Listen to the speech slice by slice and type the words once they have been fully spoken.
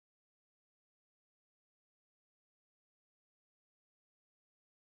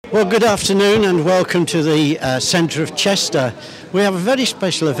Well, good afternoon and welcome to the centre of Chester. We have a very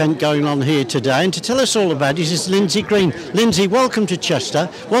special event going on here today, and to tell us all about it is Lindsay Green. Lindsay, welcome to Chester.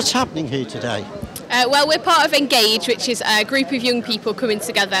 What's happening here today? Well, we're part of Engage, which is a group of young people coming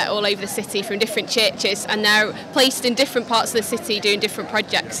together all over the city from different churches, and they're placed in different parts of the city doing different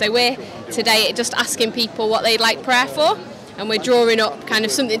projects. So we're today just asking people what they'd like prayer for, and we're drawing up kind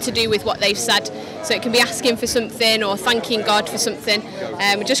of something to do with what they've said. So it can be asking for something or thanking God for something.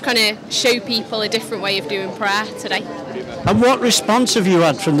 We're just kind of show people a different way of doing prayer today. And what response have you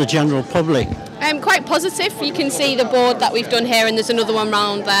had from the general public? Quite positive. You can see the board that we've done here, and there's another one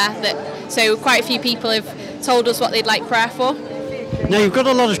round there. So quite a few people have told us what they'd like prayer for. Now, you've got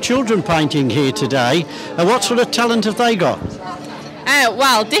a lot of children painting here today. What sort of talent have they got?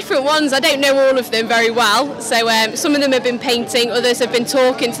 Well, different ones. I don't know all of them very well. So some of them have been painting, others have been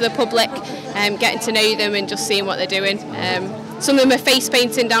talking to the public, getting to know them and just seeing what they're doing. Some of them are face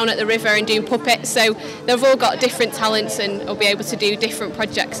painting down at the river and doing puppets, so they've all got different talents and will be able to do different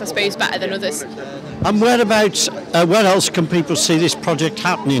projects, I suppose, better than others. And whereabouts, where else can people see this project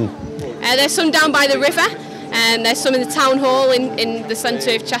happening? There's some down by the river, and there's some in the town hall in the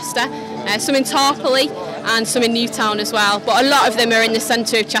centre of Chester, some in Tarpley and some in Newtown as well, but a lot of them are in the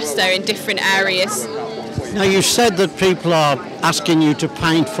centre of Chester in different areas. Now, you said that people are asking you to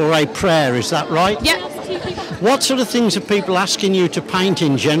paint for a prayer, is that right? Yeah. What sort of things are people asking you to paint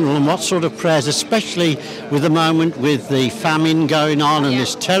in general, and what sort of prayers, especially with the moment with the famine going on and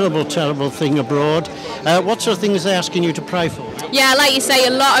this terrible, terrible thing abroad? What sort of things are they asking you to pray for? Yeah, like you say,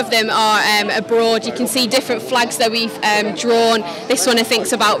 a lot of them are abroad. You can see different flags that we've drawn. This one I think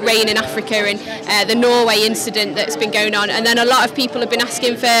is about rain in Africa and the Norway incident that's been going on. And then a lot of people have been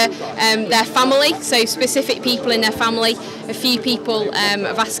asking for their family, so specific people in their family. A few people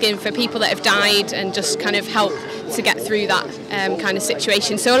have asking for people that have died and just kind of help to get through that kind of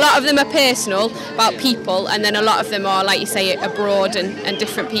situation. So a lot of them are personal, about people, and then a lot of them are, like you say, abroad and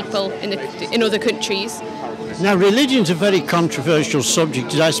different people in other countries. Now, religion's a very controversial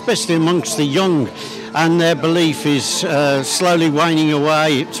subject today, especially amongst the young, and their belief is slowly waning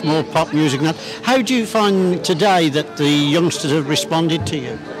away. It's more pop music now. How do you find today that the youngsters have responded to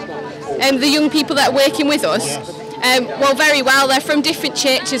you? The young people that are working with us? Yes. Well, very well. They're from different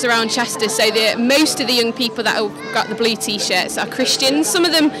churches around Chester, so most of the young people that have got the blue T-shirts are Christians. Some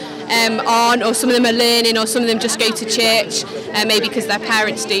of them aren't, or some of them are learning, or some of them just go to church, maybe because their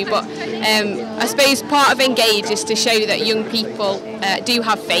parents do. But I suppose part of Engage is to show that young people do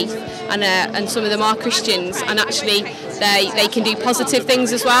have faith, and some of them are Christians, and actually they can do positive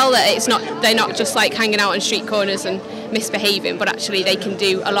things as well. That they're not just like hanging out on street corners and misbehaving, but actually they can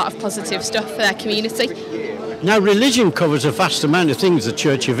do a lot of positive stuff for their community. Now, religion covers a vast amount of things: the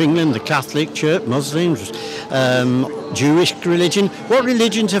Church of England, the Catholic Church, Muslims, Jewish religion. What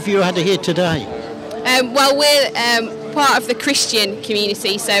religions have you had here today? Well, we're part of the Christian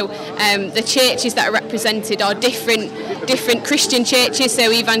community, so the churches that are represented are different Christian churches,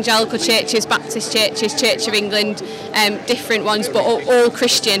 so evangelical churches, Baptist churches, Church of England, different ones, but all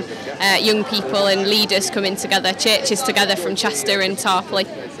Christian young people and leaders coming together, churches together from Chester and Tarpley.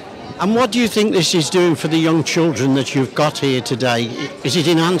 And what do you think this is doing for the young children that you've got here today? Is it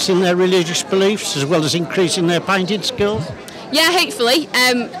enhancing their religious beliefs as well as increasing their painting skills? Yeah, hopefully.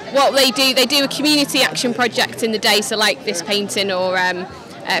 What they do a community action project in the day, so like this painting or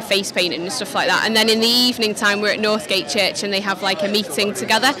face painting and stuff like that. And then in the evening time, we're at Northgate Church and they have like a meeting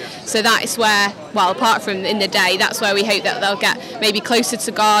together. So that is where, well, apart from in the day, that's where we hope that they'll get maybe closer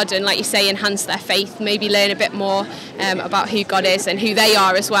to God and, like you say, enhance their faith, maybe learn a bit more about who God is and who they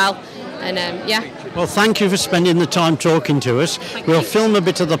are as well. And yeah. Well, thank you for spending the time talking to us. We'll film a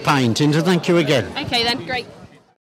bit of the painting, so thank you again. Okay then, great.